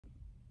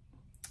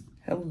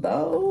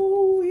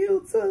Hello,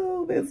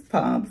 YouTube. It's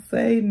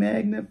Pomsay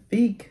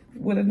Magnifique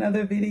with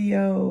another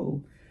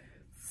video.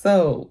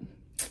 So,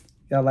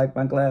 y'all like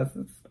my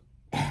glasses?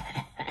 I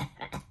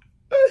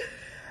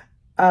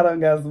done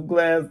got some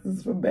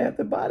glasses from Bath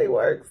and Body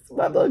Works.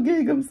 My little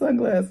gingham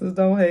sunglasses.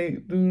 Don't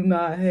hate. Do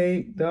not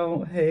hate.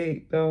 Don't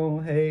hate.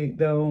 Don't hate.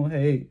 Don't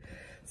hate.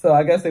 So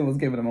I guess they was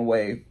giving them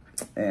away.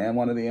 And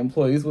one of the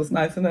employees was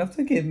nice enough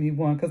to give me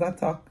one because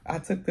I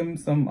took them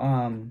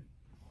some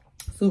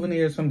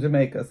souvenirs from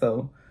Jamaica.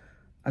 So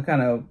I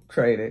kind of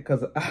traded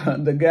because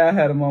the guy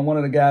had them on. One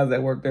of the guys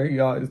that worked there, he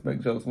always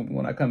make jokes with me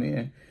when I come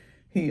in.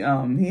 He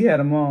had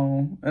them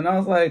on, and I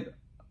was like,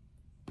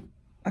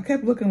 I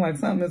kept looking like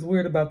something is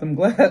weird about them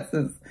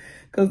glasses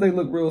because they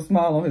look real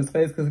small on his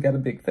face because he got a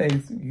big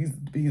face.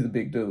 He's a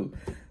big dude.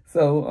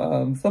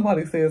 So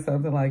somebody said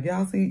something like,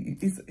 y'all see,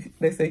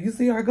 they said, you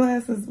see our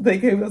glasses? They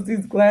gave us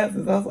these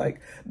glasses. I was like,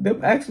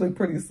 they're actually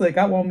pretty slick.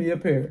 I want me a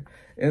pair.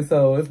 And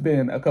so it's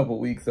been a couple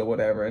weeks or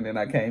whatever. And then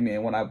I came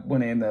in, when I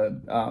went in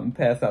to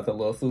pass out the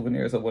little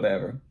souvenirs or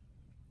whatever.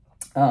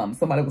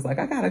 Somebody was like,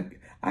 I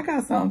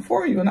got something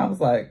for you. And I was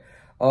like,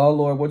 oh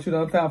Lord, what you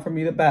done found for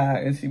me to buy?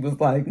 And she was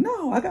like,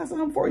 no, I got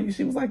something for you.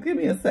 She was like, give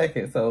me a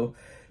second. So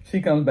she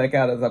comes back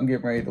out as I'm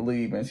getting ready to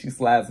leave, and she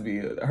slides me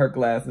her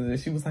glasses, and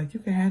she was like, you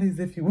can have these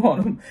if you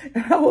want them.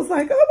 And I was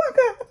like, oh my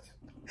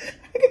gosh,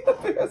 I get a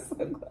pair of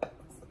sunglasses.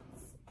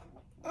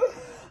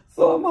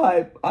 So I'm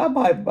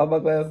hyped about my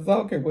glasses. I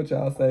don't care what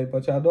y'all say,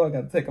 but y'all know I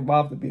got to take them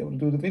off to be able to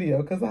do the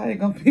video because I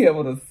ain't going to be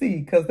able to see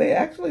because they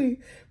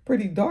actually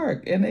pretty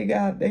dark, and they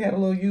had a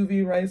little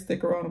UV ray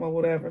sticker on them or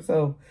whatever.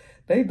 So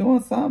they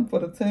doing something for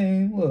the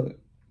team. Look,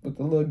 with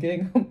the little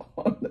gingham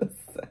on the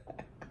side.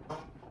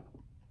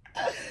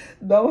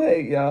 Don't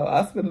hate, y'all.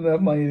 I spent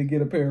enough money to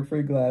get a pair of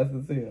free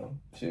glasses here.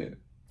 Shit.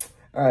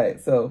 All right,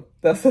 so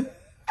that's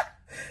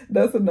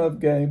enough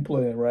game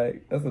playing,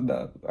 right? That's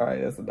enough. All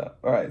right, that's enough.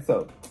 All right,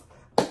 so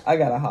I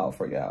got a haul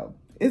for y'all.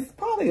 It's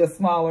probably a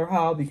smaller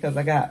haul because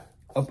I got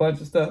a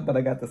bunch of stuff, but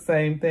I got the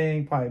same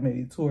thing probably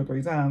maybe 2 or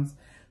 3 times.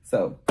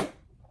 So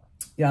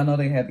y'all know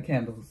they had the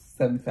candles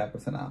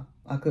 75% off.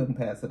 I couldn't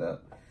pass it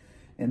up.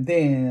 And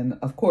then,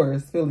 of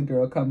course, Philly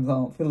Girl comes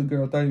on. Philly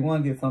Girl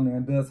 31 gets on there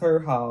and does her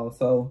haul.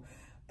 So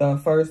the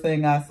first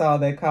thing I saw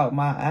that caught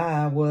my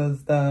eye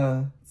was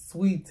the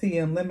sweet tea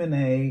and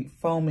lemonade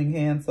foaming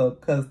hand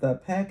soap because the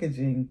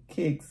packaging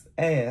kicks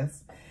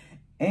ass.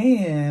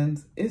 And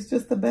it's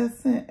just the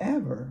best scent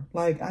ever.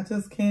 Like, I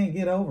just can't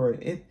get over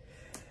it.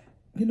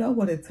 You know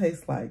what it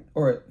tastes like?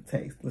 Or it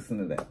tastes, listen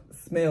to that. It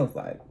smells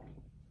like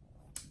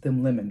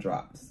them lemon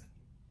drops.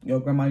 Your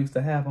grandma used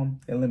to have them.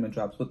 They're lemon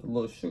drops with a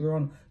little sugar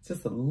on them.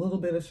 Just a little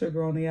bit of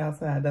sugar on the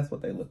outside. That's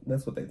what they look.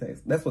 That's what they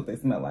taste. That's what they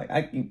smell like.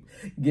 I keep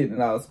getting it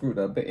all screwed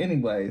up. But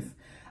anyways,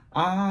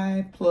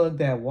 I plugged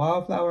that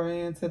wildflower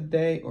in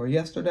today or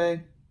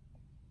yesterday.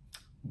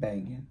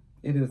 Banging.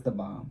 It is the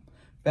bomb.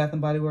 Bath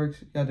and Body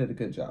Works, y'all did a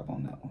good job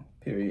on that one.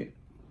 Period.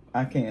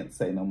 I can't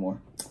say no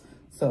more.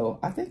 So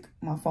I think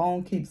my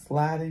phone keeps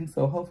sliding.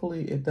 So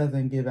hopefully it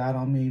doesn't give out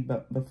on me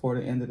but before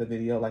the end of the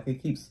video. Like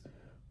it keeps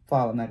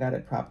falling. I got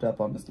it propped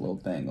up on this little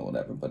thing or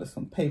whatever, but it's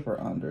some paper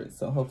under it,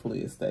 so hopefully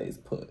it stays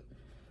put.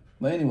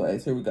 But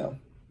anyways, here we go.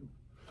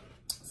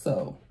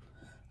 So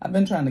I've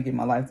been trying to get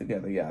my life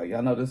together, y'all.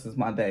 Y'all know this is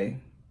my day.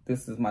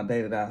 This is my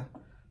day that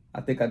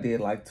I think I did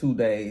like 2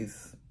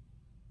 days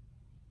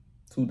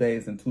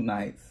and 2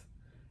 nights,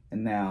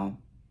 and now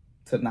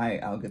tonight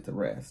I'll get to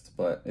rest,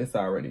 but it's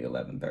already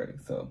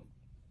 11:30, so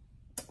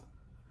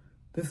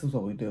this is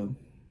what we do.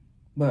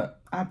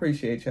 But I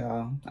appreciate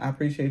y'all. I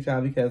appreciate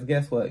y'all because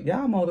guess what?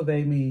 Y'all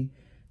motivate me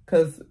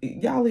because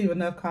y'all leave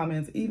enough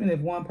comments. Even if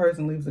one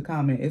person leaves a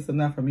comment, it's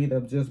enough for me to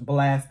just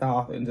blast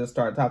off and just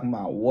start talking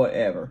about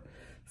whatever.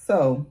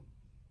 So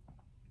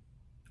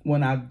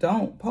when I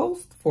don't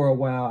post for a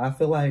while, I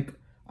feel like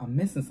I'm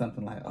missing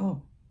something. Like,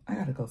 oh, I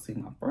got to go see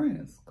my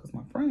friends because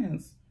my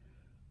friends,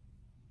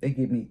 they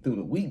get me through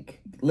the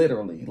week,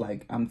 literally.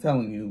 Like I'm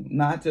telling you,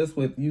 not just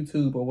with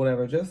YouTube or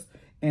whatever, just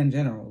in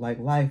general, like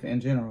life in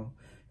general.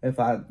 If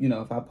I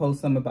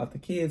post something about the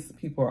kids,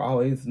 people are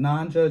always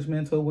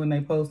non-judgmental when they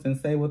post and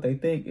say what they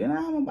think. And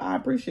I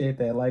appreciate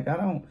that. Like, I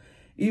don't,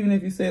 even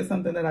if you said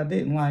something that I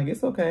didn't like,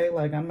 it's okay.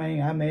 Like, I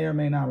may or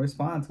may not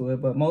respond to it.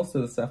 But most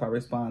of the stuff I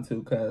respond to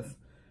because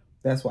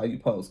that's why you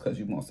post, because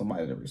you want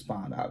somebody to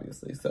respond,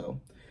 obviously. So,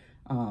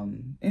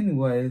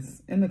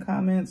 anyways, in the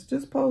comments,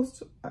 just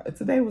post.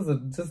 Today was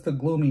just a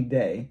gloomy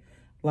day.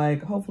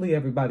 Like, hopefully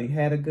everybody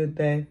had a good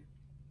day.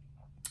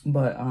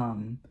 But,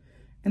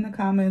 in the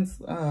comments,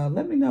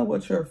 let me know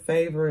what your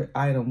favorite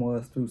item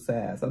was through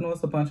SAS. I know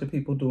it's a bunch of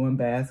people doing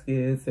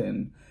baskets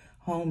and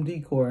home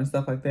decor and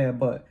stuff like that,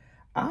 but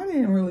I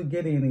didn't really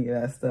get any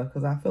of that stuff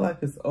because I feel like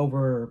it's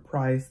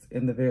overpriced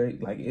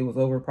it was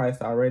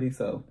overpriced already.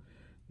 So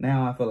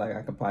now I feel like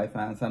I could probably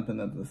find something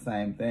of the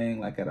same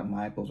thing, like at a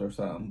Michael's or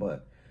something.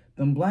 But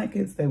them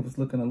blankets, they was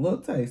looking a little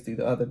tasty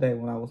the other day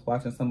when I was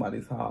watching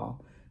somebody's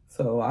haul.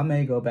 So I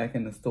may go back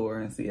in the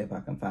store and see if I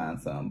can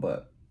find some,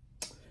 but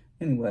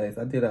anyways,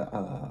 I did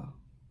a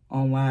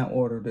online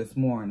order this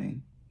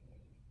morning.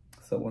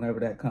 So whenever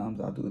that comes,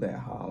 I'll do that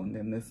haul.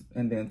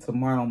 And then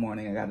tomorrow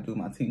morning, I got to do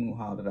my Temu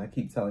haul that I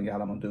keep telling y'all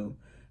I'm gonna do.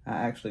 I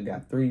actually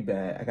got three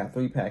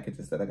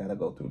packages that I got to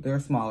go through. They're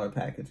smaller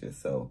packages,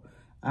 so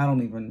I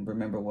don't even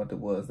remember what it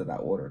was that I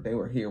ordered. They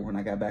were here when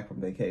I got back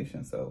from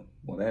vacation, so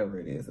whatever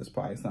it is, it's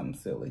probably something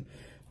silly.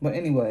 But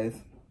anyways,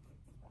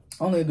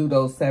 only do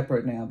those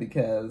separate now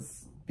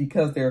because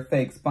they're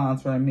fake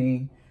sponsoring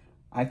me.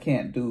 I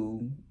can't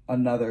do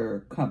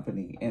another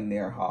company in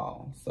their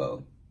haul,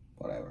 so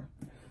whatever.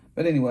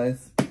 But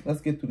anyways,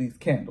 let's get through these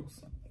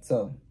candles.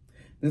 So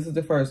this is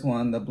the first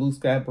one, the Blue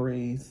Sky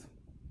Breeze.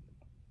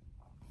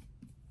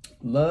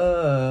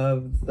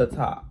 Love the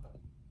top.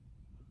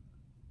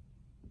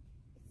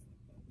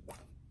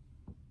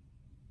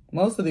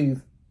 Most of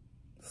these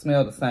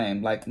smell the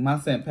same. Like my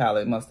scent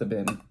palette must have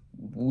been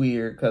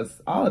weird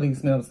because all of these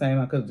smell the same.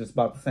 I could have just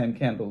bought the same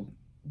candle.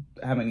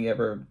 How many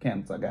ever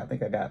candles I got? I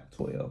think I got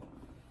 12.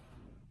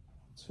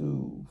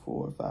 2,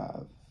 4,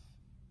 5,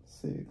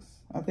 6.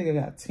 I think I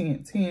got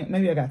 10.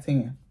 Maybe I got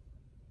 10.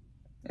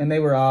 And they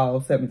were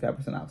all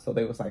 75% off. So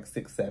they was like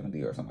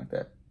 $6.70 or something like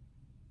that.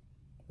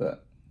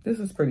 But this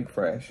is pretty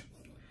fresh.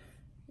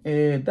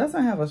 It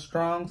doesn't have a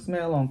strong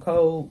smell on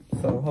cold,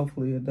 so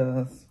hopefully it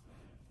does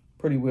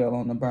pretty well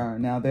on the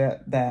burn. Now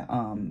that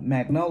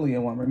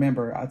Magnolia one,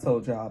 remember I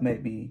told y'all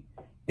maybe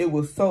it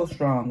was so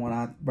strong when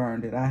I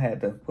burned it, I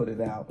had to put it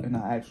out and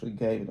I actually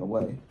gave it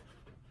away.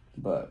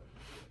 But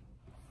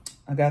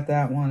I got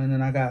that one, and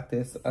then I got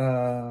this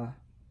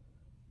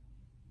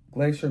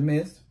Glacier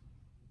Mist.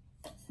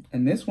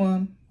 And this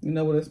one, you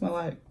know what it smells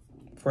like?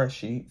 Fresh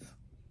Sheets.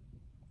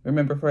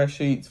 Remember Fresh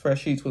Sheets?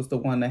 Fresh Sheets was the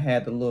one that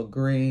had the little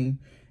green.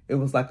 It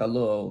was like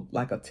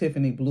a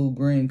Tiffany blue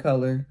green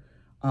color.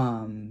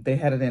 They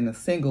had it in a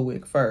single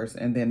wick first,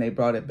 and then they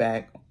brought it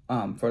back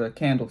for the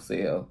candle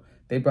sale.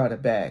 They brought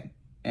it back,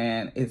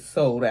 and it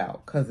sold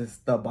out because it's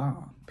the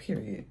bomb,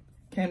 period.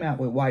 Came out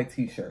with white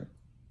t-shirt.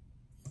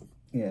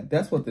 Yeah,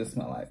 that's what this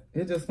smelled like.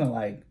 It just smelled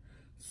like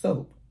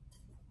soap.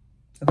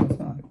 That's what it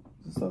smelled like.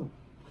 It's soap,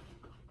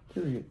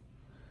 period.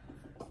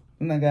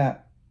 And I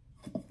got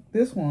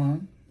this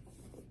one,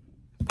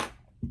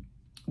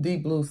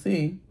 Deep Blue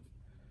Sea,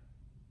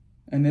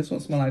 and this one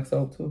smell like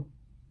soap too.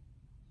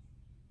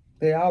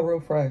 They all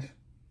real fresh.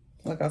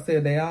 Like I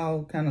said, they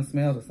all kind of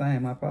smell the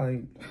same. I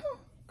probably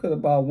could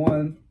have bought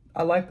one.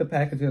 I like the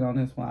packaging on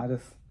this one. I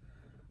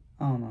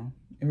don't know.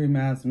 It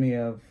reminds me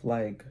of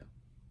like,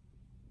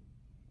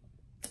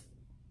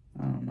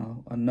 I don't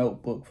know, a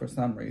notebook for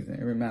some reason.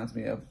 It reminds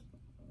me of,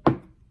 I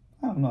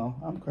don't know.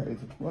 I'm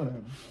crazy.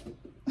 Whatever.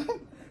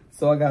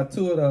 So I got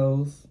 2 of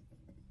those.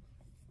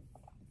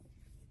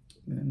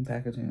 And the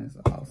packaging is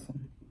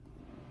awesome.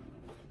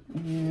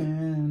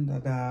 And I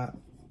got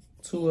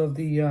 2 of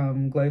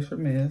the Glacier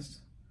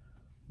Mist.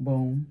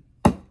 Boom.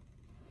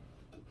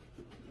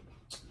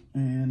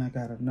 And I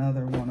got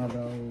another one of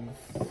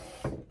those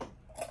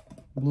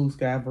Blue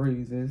Sky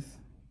Breezes.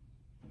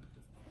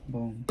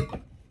 Boom.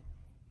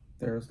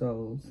 There's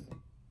those.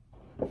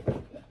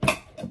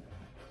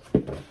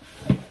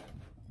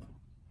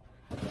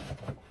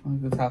 I'll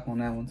go top on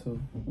that one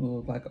too. It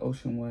looks like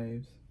ocean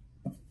waves.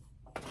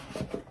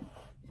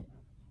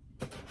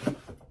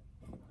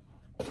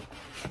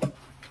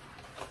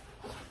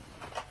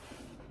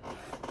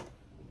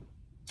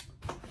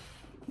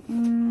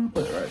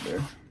 Put it right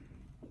there.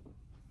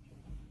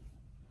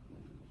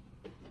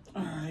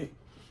 All right.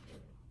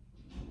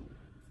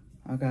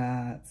 I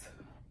got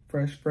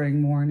Fresh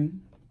Spring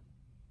Morning.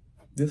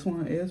 This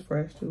one is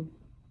fresh too,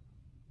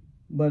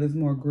 but it's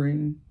more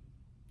green.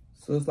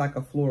 So it's like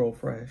a floral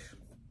fresh.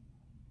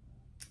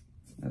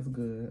 That's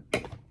good.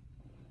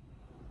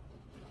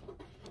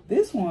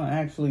 This one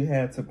actually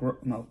had to grow.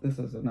 No, this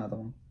is another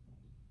one.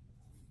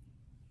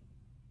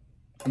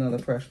 Another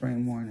Fresh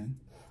Spring Morning.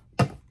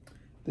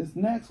 This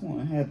next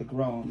one had to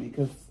grow on me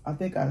because I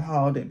think I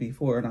hauled it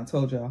before and I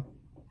told y'all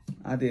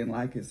I didn't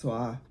like it. So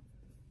I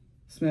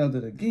smelled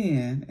it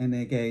again and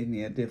it gave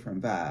me a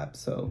different vibe.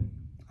 So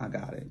I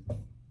got it.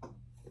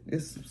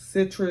 It's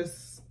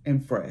citrus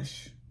and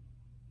fresh.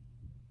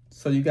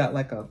 So you got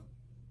like a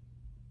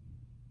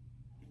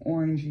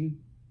orangey,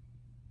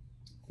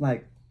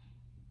 like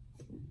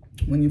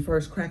when you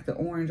first crack the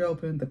orange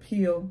open, the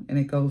peel, and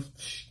it goes,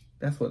 shh,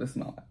 that's what it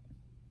smells like.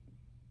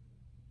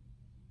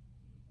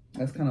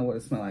 That's kind of what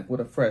it smells like, with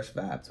a fresh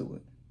vibe to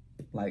it.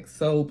 Like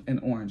soap and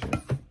oranges.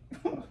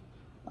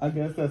 I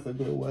guess that's a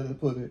good way to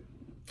put it.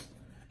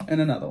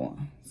 And another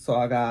one. So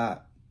I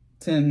got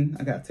 10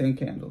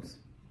 candles.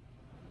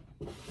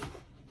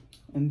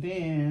 And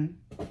then,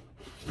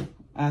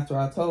 after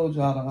I told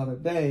y'all the other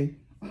day,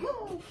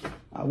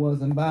 I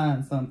wasn't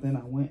buying something,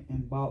 I went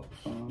and bought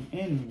some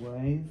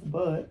anyways.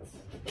 But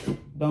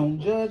don't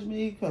judge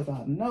me, because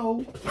I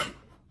know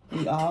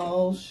we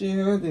all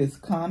share this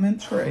common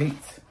trait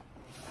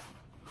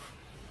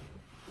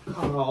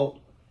called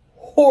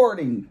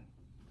hoarding,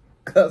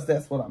 because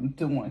that's what I'm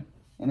doing,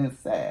 and it's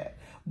sad.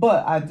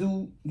 But I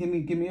do, give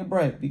me a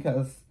break,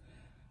 because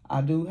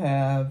I do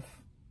have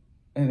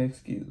an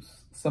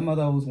excuse. Some of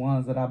those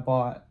ones that I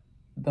bought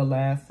the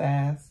last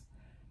fast,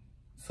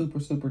 super,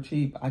 super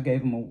cheap, I gave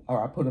them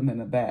or I put them in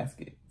a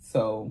basket.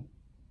 So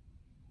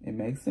it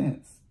makes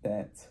sense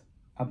that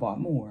I bought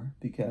more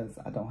because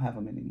I don't have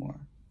them anymore.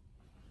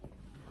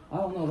 I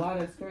don't know why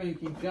that screen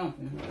keeps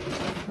jumping,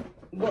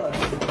 but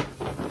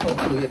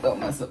hopefully it don't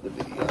mess up the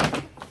video.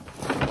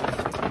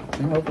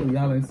 And hopefully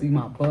y'all didn't see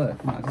my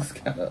butt when I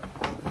just got up.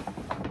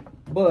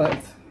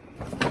 But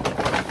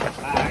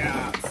I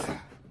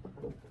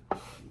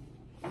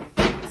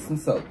got some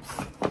soaps.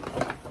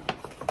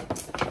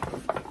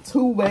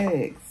 2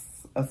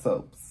 bags of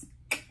soaps.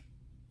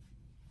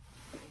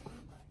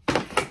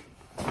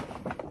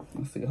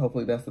 Let's see,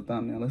 hopefully that's the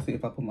thumbnail. Let's see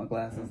if I put my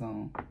glasses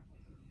on.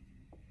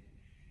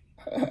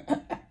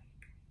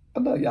 I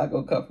know y'all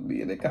gonna come for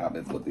me in the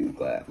comments with these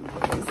glasses.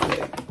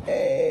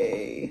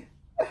 Hey.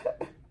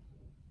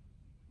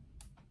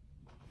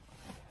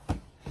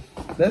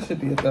 That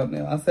should be a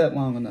thumbnail. I sat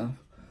long enough.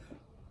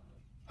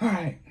 All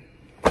right.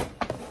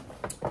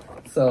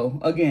 So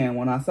again,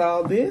 when I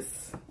saw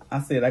this,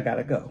 I said, I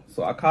gotta go.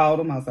 So I called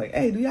them. I was like,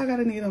 hey, do y'all got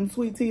any of them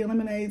sweet tea and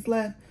lemonades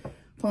left?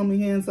 Phone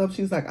me hands up.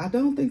 She's like, I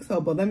don't think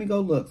so, but let me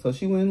go look. So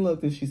she went and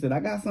looked and she said, I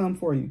got some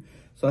for you.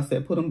 So I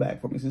said, put them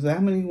back for me. She said,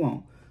 how many you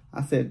want?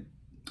 I said,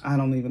 I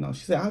don't even know.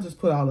 She said, I'll just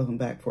put all of them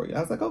back for you.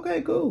 I was like,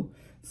 okay, cool.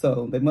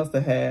 So they must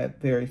have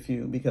had very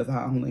few because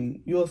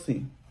you'll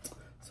see.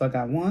 So I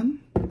got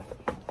 1,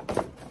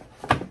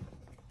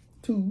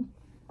 2,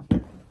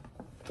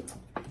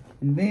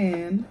 and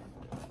then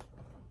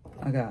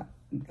I got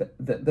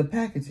the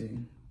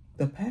packaging.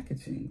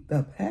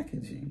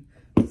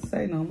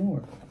 Say no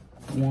more.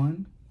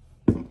 1,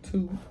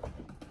 2,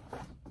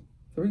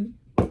 3,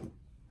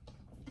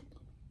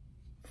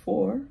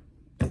 4,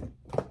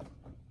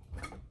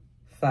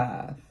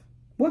 5.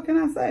 What can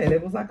I say?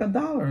 It was like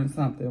 $1 and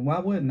something. Why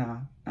wouldn't I?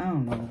 I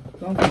don't know.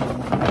 Don't get me.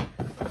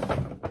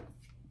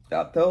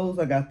 Got those.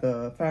 I got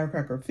the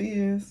Firecracker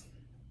Fizz,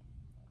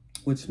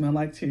 which smell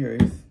like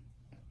cherries.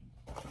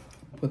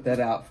 Put that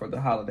out for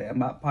the holiday. I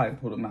might probably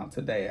put them out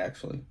today,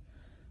 actually.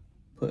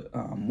 Put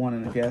one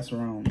in the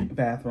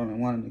bathroom,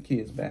 and one in the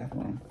kids'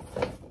 bathroom.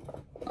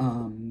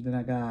 Then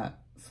I got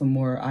some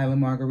more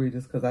island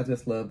margaritas because I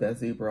just love that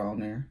zebra on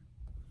there.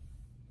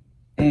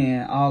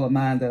 And all of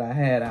mine that I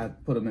had, I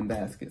put them in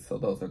baskets, so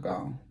those are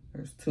gone.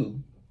 There's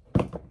 2.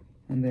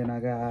 And then I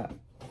got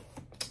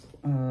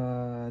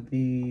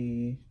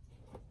the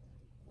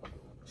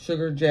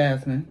sugar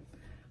jasmine.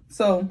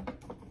 So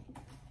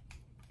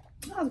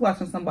I was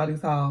watching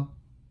somebody's haul,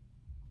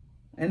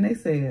 and they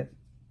said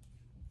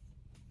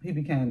he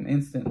became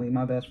instantly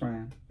my best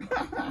friend.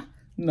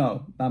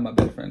 No, not my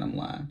best friend, I'm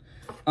lying.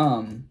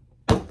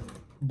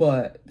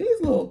 But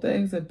these little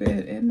things have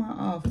been in my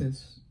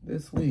office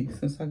this week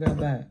since I got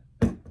back.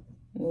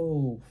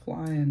 Little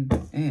flying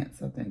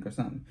ants, I think, or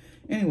something.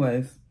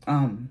 Anyways,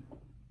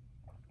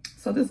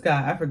 so this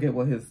guy, I forget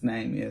what his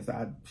name is.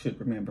 I should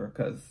remember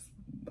because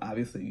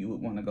obviously you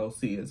would want to go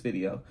see his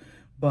video.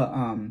 But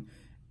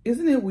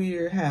isn't it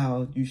weird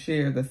how you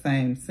share the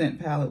same scent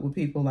palette with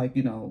people, like,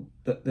 you know,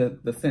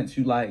 the scents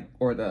you like,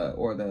 or the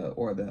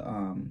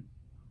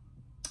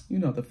you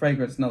know, the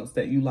fragrance notes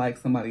that you like,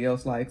 somebody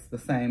else likes the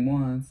same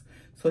ones.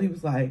 So he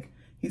was like,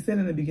 he said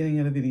in the beginning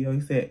of the video, he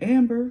said,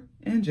 Amber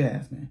and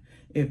Jasmine.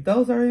 If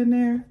those are in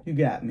there, you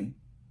got me,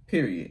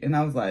 period. And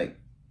I was like,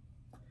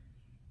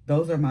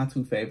 those are my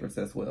 2 favorites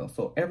as well.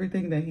 So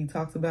everything that he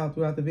talks about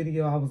throughout the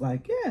video, I was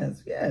like,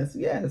 yes, yes,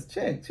 yes,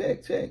 check,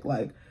 check, check.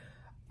 Like,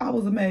 I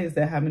was amazed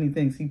at how many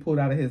things he pulled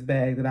out of his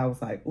bag that I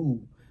was like,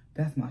 ooh,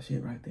 that's my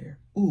shit right there.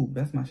 Ooh,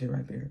 that's my shit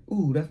right there.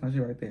 Ooh, that's my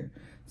shit right there.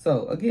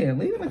 So again,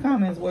 leave in the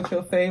comments what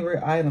your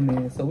favorite item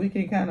is so we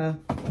can kind of,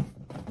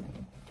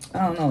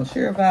 I don't know,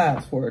 share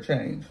vibes for a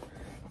change.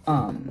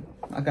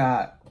 I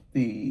got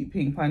the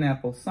pink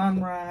pineapple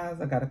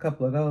sunrise. I got a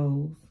couple of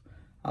those.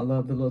 I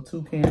love the little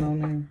toucan on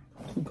there.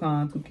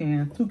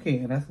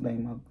 Toucan. That's the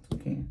name of it,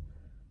 toucan.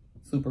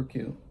 Super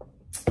cute.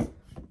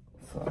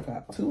 So I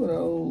got 2 of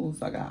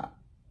those. I got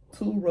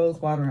 2 rose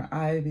water and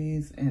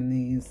ivies and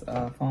these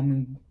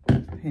foaming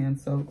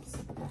hand soaps.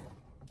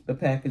 The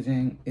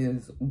packaging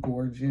is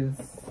gorgeous.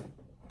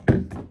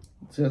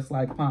 Just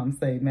like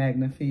Pompeii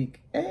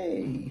Magnifique.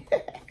 Hey!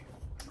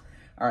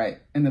 All right,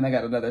 and then I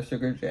got another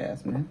sugar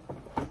jasmine.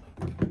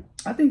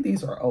 I think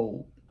these are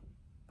old.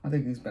 I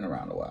think these been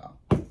around a while.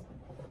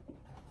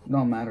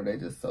 Don't matter, they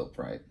just soap,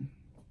 right?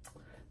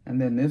 And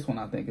then this one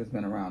I think has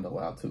been around a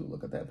while too.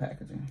 Look at that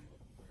packaging.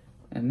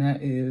 And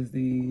that is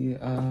the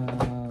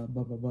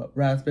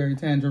raspberry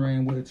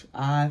tangerine, which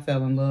I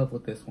fell in love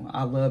with this one.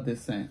 I love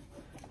this scent.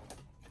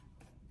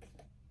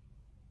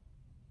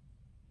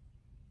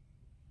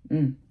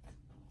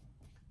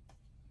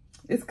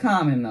 It's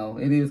common though.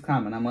 It is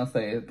common, I must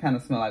say. It kind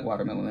of smells like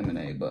watermelon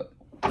lemonade, but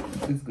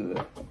it's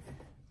good.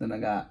 Then I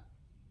got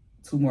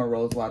 2 more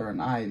rose water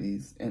and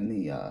ivies in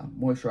the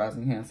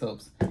moisturizing hand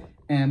soaps.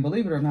 And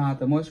believe it or not,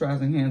 the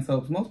moisturizing hand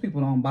soaps, most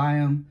people don't buy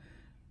them.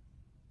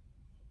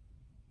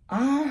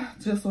 I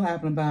just so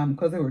happened to buy them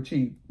because they were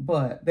cheap,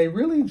 but they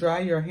really dry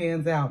your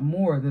hands out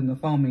more than the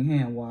foaming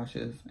hand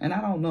washes. And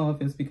I don't know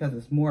if it's because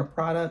it's more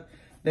product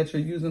that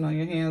you're using on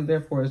your hands,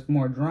 therefore it's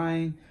more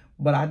drying,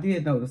 But I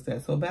did notice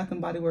that. So Bath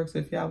and Body Works,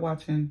 if y'all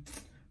watching,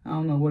 I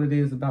don't know what it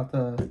is about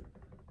the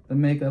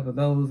makeup of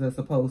those as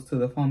opposed to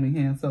the foaming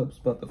hand soaps,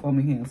 but the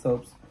foaming hand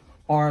soaps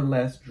are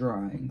less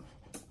drying.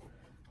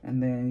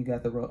 And then you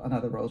got the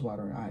another rose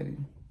water and ivy.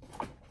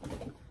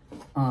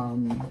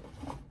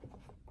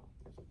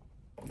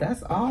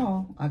 That's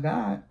all I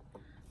got.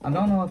 I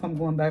don't know if I'm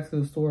going back to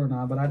the store or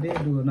not, but I did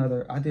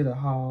a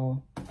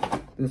haul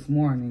this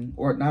morning,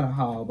 or not a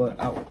haul, but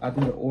I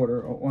did an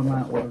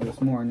online order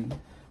this morning,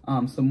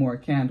 some more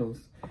candles.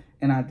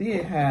 And I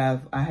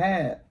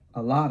had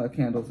a lot of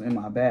candles in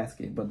my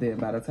basket, but then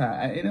by the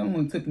time, it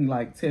only took me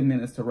like 10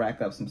 minutes to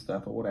rack up some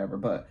stuff or whatever,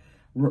 but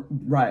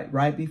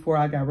right before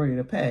I got ready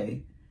to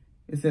pay,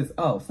 it says,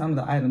 oh, some of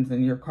the items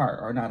in your cart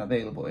are not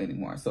available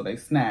anymore. So they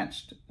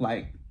snatched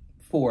like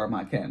 4 of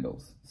my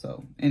candles.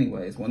 So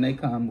anyways, when they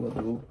come,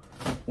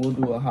 we'll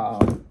do a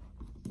haul.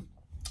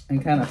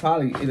 And kind of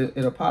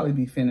it'll probably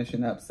be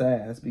finishing up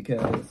fast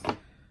because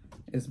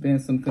it's been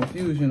some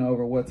confusion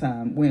over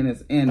when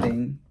it's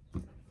ending.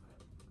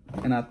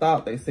 And I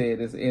thought they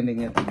said it's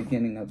ending at the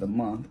beginning of the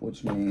month,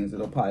 which means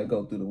it'll probably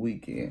go through the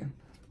weekend.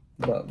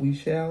 But we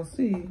shall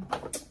see.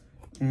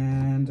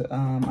 And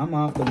I'm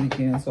off the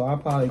weekend, so I'll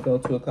probably go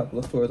to a couple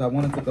of stores. I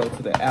wanted to go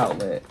to the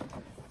outlet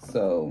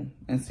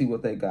and see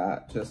what they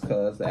got, just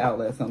because the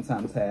outlet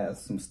sometimes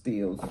has some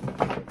steals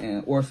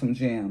or some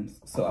gems.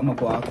 So I'm gonna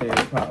go out there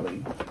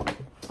probably.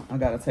 I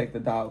gotta take the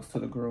dogs to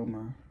the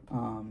groomer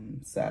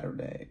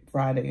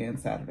Friday and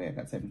Saturday. I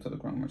gotta take them to the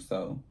groomer,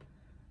 so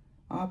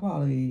I'll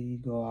probably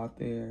go out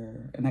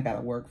there, and I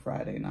gotta work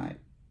Friday night.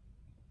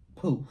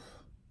 Poof.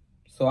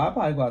 So I'll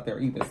probably go out there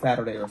either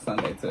Saturday or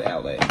Sunday to the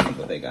outlet and see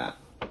what they got.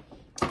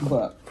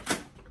 But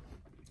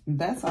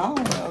that's all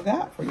I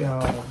got for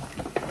y'all.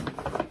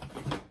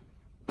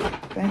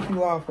 Thank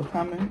you all for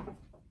coming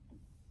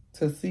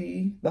to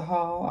see the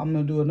haul. I'm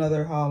going to do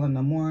another haul in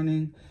the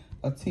morning,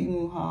 a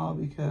Temu haul,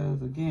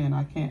 because, again,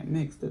 I can't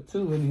mix the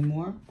two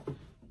anymore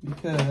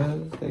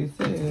because they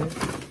said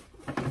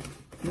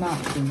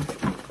not to.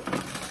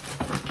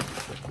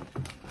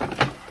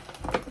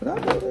 Did I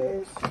do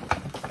this?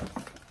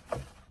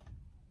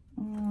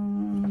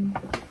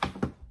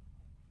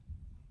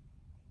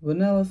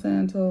 Vanilla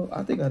Santo.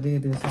 I think I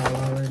did this haul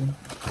already.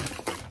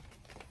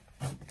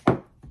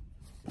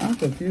 I'm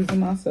confusing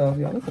myself.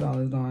 Y'all, look at all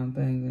these darn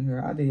things in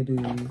here. I did do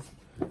these.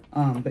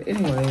 But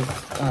anyways,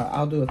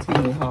 I'll do a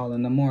Temu haul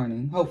in the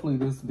morning. Hopefully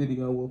this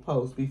video will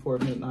post before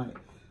midnight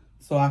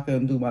so I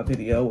can do my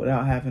video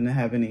without having to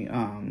have any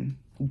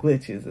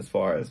glitches as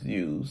far as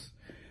views.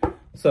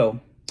 So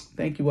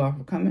thank you all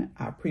for coming.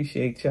 I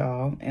appreciate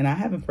y'all. And I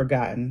haven't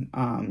forgotten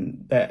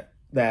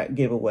that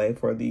giveaway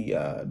for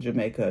the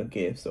Jamaica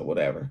gifts or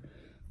whatever.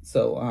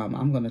 So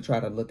I'm going to try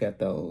to look at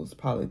those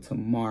probably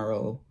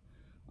tomorrow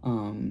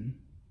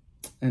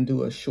and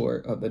do a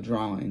short of the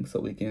drawing so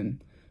we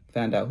can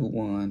find out who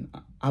won.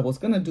 I was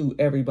going to do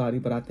everybody,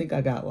 but I think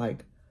I got I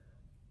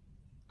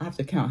have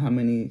to count how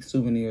many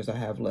souvenirs I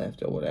have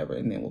left or whatever,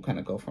 and then we'll kind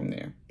of go from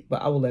there.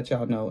 But I will let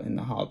y'all know in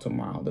the haul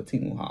tomorrow, the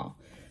Temu haul.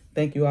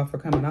 Thank you all for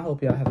coming. I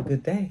hope y'all have a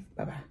good day.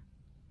 Bye-bye.